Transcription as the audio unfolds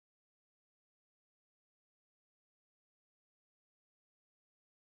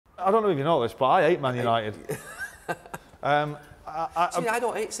I don't know if you know this, but I hate Man United. See, I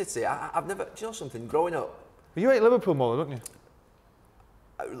don't hate City. I've never. Do you know something? Growing up, You hate Liverpool more, don't you?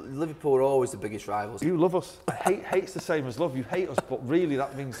 Liverpool are always the biggest rivals. You love us. Hate's the same as love. You hate us, but really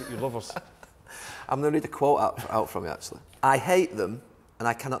that means that you love us. I'm going to read a quote out from you, actually. I hate them, and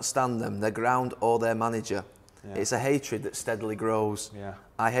I cannot stand them, their ground or their manager. Yeah. It's a hatred that steadily grows. Yeah.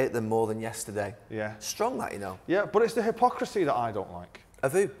 I hate them more than yesterday. Yeah. Strong, that, you know. Yeah, but it's the hypocrisy that I don't like.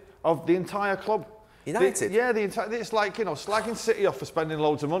 Of who? Of the entire club. United? It's like, you know, slagging City off for spending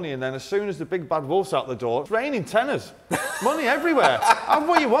loads of money, and then as soon as the big bad wolf's out the door, it's raining tenors. Money everywhere. Have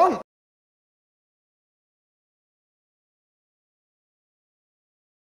what you want.